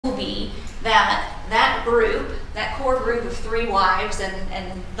that group, that core group of 3 wives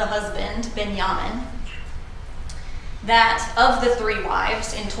and the husband, Benjamin, that of the 3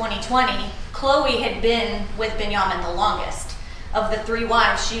 wives in 2020, Chloe had been with Benjamin the longest. Of the 3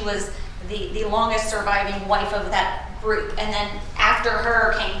 wives, she was the longest surviving wife of that group. And then after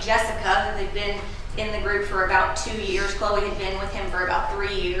her came Jessica, who had been in the group for about 2 years. Chloe had been with him for about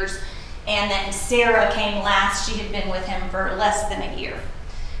 3 years. And then Sarah came last. She had been with him for less than a year.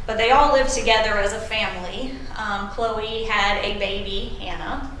 But they all lived together as a family. Chloe had a baby,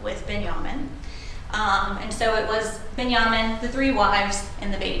 Hannah, with Benjamin. And so it was Benjamin, the 3 wives,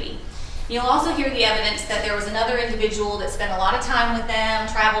 and the baby. You'll also hear the evidence that there was another individual that spent a lot of time with them,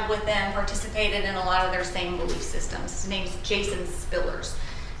 traveled with them, participated in a lot of their same belief systems. His name's Jason Spillers.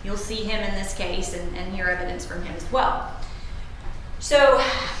 You'll see him in this case and hear evidence from him as well. So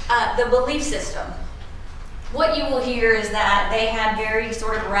the belief system. What you will hear is that they had very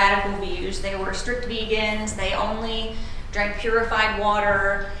sort of radical views. They were strict vegans. They only drank purified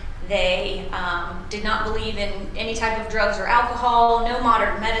water. They did not believe in any type of drugs or alcohol, no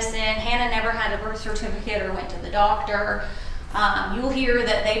modern medicine. Hannah never had a birth certificate or went to the doctor. You'll hear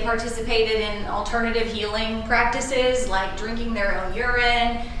that they participated in alternative healing practices like drinking their own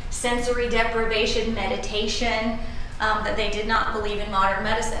urine, sensory deprivation, meditation, that they did not believe in modern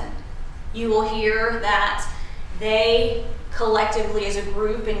medicine. You will hear that they collectively as a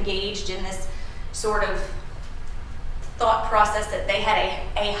group engaged in this sort of thought process that they had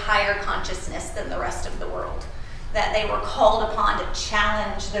a higher consciousness than the rest of the world, that they were called upon to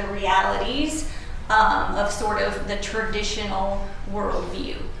challenge the realities of sort of the traditional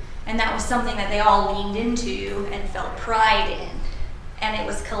worldview. And that was something that they all leaned into and felt pride in. And it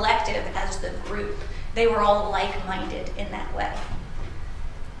was collective as the group. They were all like-minded in that way.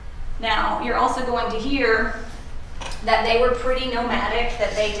 Now, you're also going to hear that they were pretty nomadic,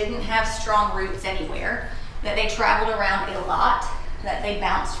 that they didn't have strong roots anywhere, that they traveled around a lot, that they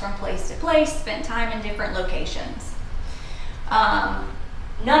bounced from place to place, spent time in different locations. None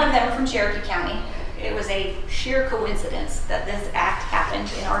of them are from Cherokee County. It was a sheer coincidence that this act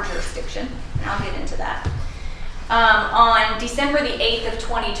happened in our jurisdiction, and I'll get into that. On December the 8th of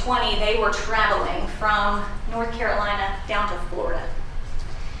 2020, they were traveling from North Carolina down to Florida.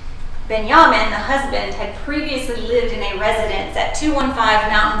 Benjamin, the husband, had previously lived in a residence at 215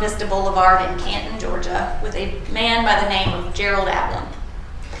 Mountain Vista Boulevard in Canton, Georgia, with a man by the name of Gerald Ablin.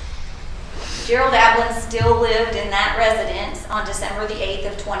 Gerald Ablin still lived in that residence on December the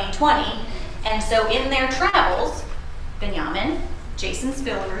 8th of 2020, and so in their travels, Benjamin, Jason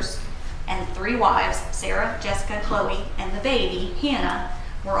Spillers, and 3 wives, Sarah, Jessica, Chloe, and the baby, Hannah,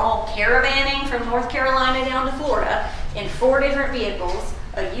 were all caravanning from North Carolina down to Florida in 4 different vehicles,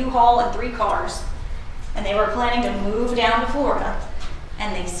 a U-Haul and 3 cars, and they were planning to move down to Florida,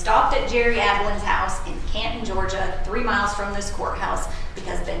 and they stopped at Jerry Ablin's house in Canton, Georgia, 3 miles from this courthouse,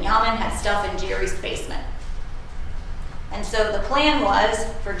 because Benjamin had stuff in Jerry's basement. And so the plan was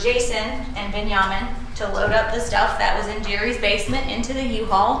for Jason and Benjamin to load up the stuff that was in Jerry's basement into the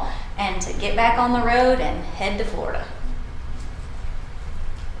U-Haul and to get back on the road and head to Florida.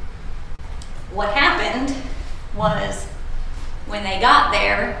 What happened was, when they got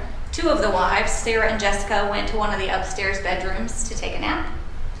there, 2 of the wives, Sarah and Jessica, went to one of the upstairs bedrooms to take a nap.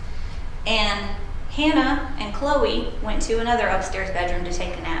 And Hannah and Chloe went to another upstairs bedroom to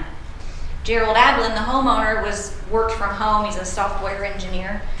take a nap. Gerald Ablin, the homeowner, worked from home. He's a software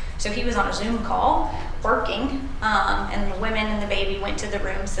engineer. So he was on a Zoom call working, and the women and the baby went to the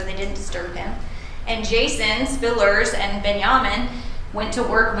room so they didn't disturb him. And Jason Spillers and Benjamin went to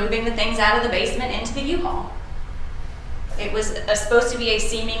work moving the things out of the basement into the U-Haul. It was supposed to be a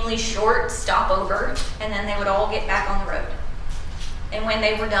seemingly short stopover, and then they would all get back on the road. And when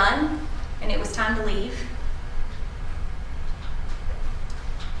they were done, and it was time to leave,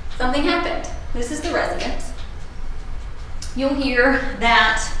 something happened. This is the residence. You'll hear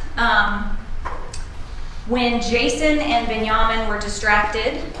that when Jason and Benjamin were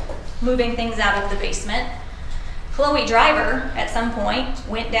distracted moving things out of the basement, Chloe Driver, at some point,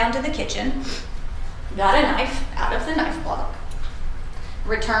 went down to the kitchen, got a knife out of the knife block,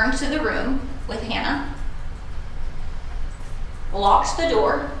 returned to the room with Hannah, locked the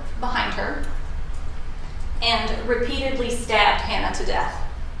door behind her, and repeatedly stabbed Hannah to death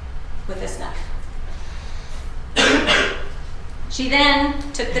with this knife. She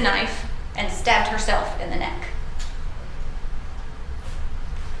then took the knife and stabbed herself in the neck.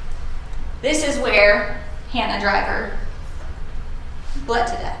 This is where Hannah Driver bled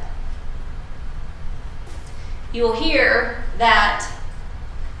to death. You will hear that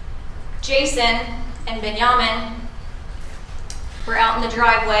Jason and Benjamin were out in the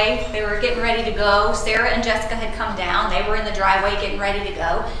driveway. They were getting ready to go. Sarah and Jessica had come down. They were in the driveway getting ready to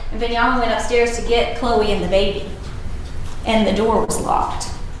go. And Benjamin went upstairs to get Chloe and the baby. And the door was locked.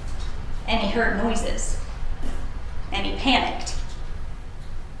 And he heard noises. And he panicked.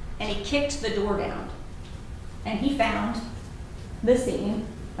 And he kicked the door down. And he found the scene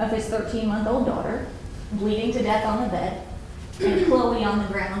of his 13-month-old daughter bleeding to death on the bed, and Chloe on the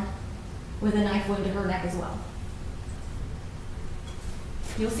ground with a knife wound to her neck as well.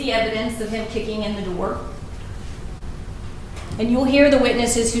 You'll see evidence of him kicking in the door. And you'll hear the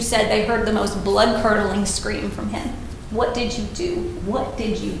witnesses who said they heard the most blood-curdling scream from him. What did you do? What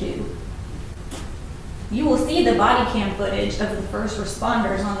did you do? You will see the body cam footage of the first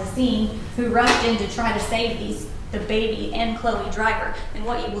responders on the scene who rushed in to try to save the baby and Chloe Driver. And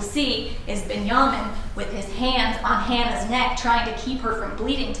what you will see is Benjamin with his hands on Hannah's neck trying to keep her from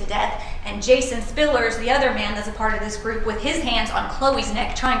bleeding to death, and Jason Spillers, the other man that's a part of this group, with his hands on Chloe's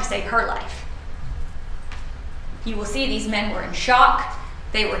neck trying to save her life. You will see these men were in shock.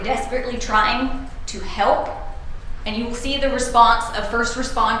 They were desperately trying to help. And you will see the response of first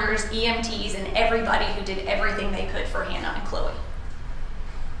responders, EMTs, and everybody who did everything they could for Hannah and Chloe.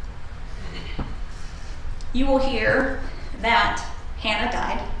 You will hear that Hannah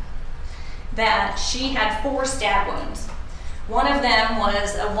died, that she had 4 stab wounds. One of them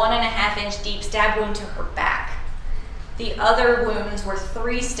was a 1.5-inch deep stab wound to her back. The other wounds were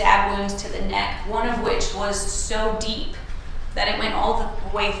 3 stab wounds to the neck, one of which was so deep that it went all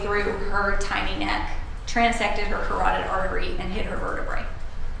the way through her tiny neck, transected her carotid artery, and hit her vertebrae.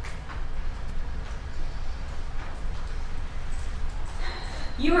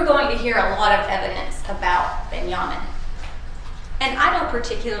 You are going to hear a lot of evidence about Benjamin, and I don't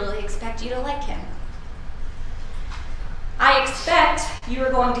particularly expect you to like him. I expect you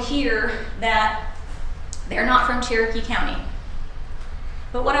are going to hear that they're not from Cherokee County.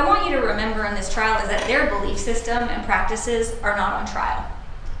 But what I want you to remember in this trial is that their belief system and practices are not on trial.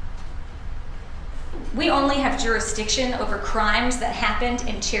 We only have jurisdiction over crimes that happened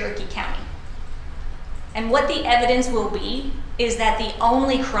in Cherokee County. And what the evidence will be is that the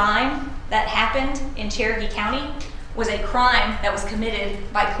only crime that happened in Cherokee County was a crime that was committed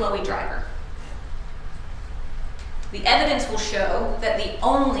by Chloe Driver. The evidence will show that the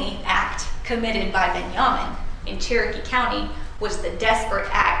only act committed by Benjamin in Cherokee County was the desperate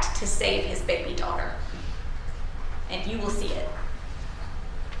act to save his baby daughter. And you will see it.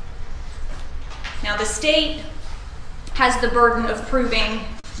 Now, the state has the burden of proving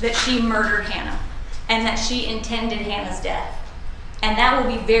that she murdered Hannah and that she intended Hannah's death. And that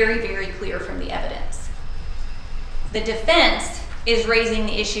will be very, very clear from the evidence. The defense is raising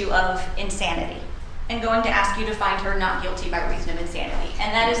the issue of insanity and going to ask you to find her not guilty by reason of insanity.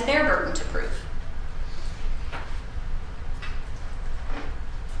 And that is their burden to prove.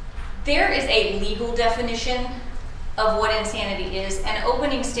 There is a legal definition of what insanity is, and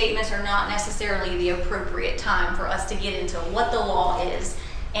opening statements are not necessarily the appropriate time for us to get into what the law is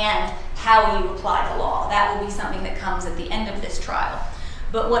and how you apply the law. That will be something that comes at the end of this trial.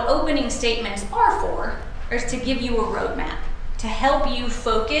 But what opening statements are for is to give you a roadmap, to help you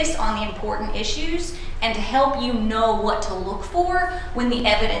focus on the important issues and to help you know what to look for when the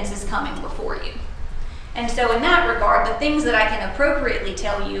evidence is coming before you. And so in that regard, the things that I can appropriately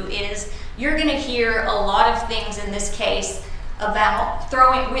tell you is you're going to hear a lot of things in this case about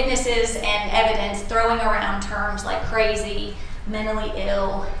throwing witnesses and evidence, throwing around terms like crazy, mentally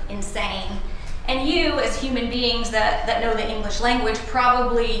ill, insane. And you, as human beings that know the English language,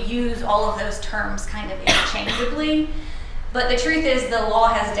 probably use all of those terms kind of interchangeably. But the truth is the law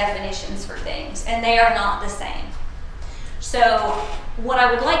has definitions for things, and they are not the same. So what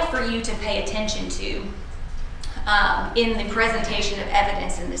I would like for you to pay attention to in the presentation of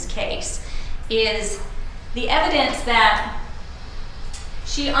evidence in this case is the evidence that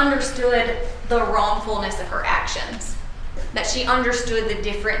she understood the wrongfulness of her actions, that she understood the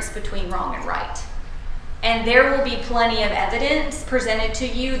difference between wrong and right. And there will be plenty of evidence presented to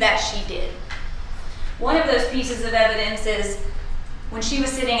you that she did. One of those pieces of evidence is when she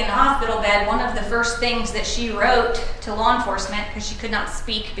was sitting in the hospital bed, one of the first things that she wrote to law enforcement, because she could not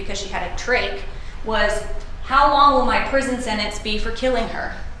speak because she had a trach, was, "How long will my prison sentence be for killing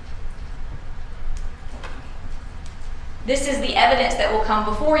her?" This is the evidence that will come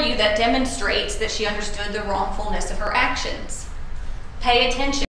before you that demonstrates that she understood the wrongfulness of her actions. Pay attention.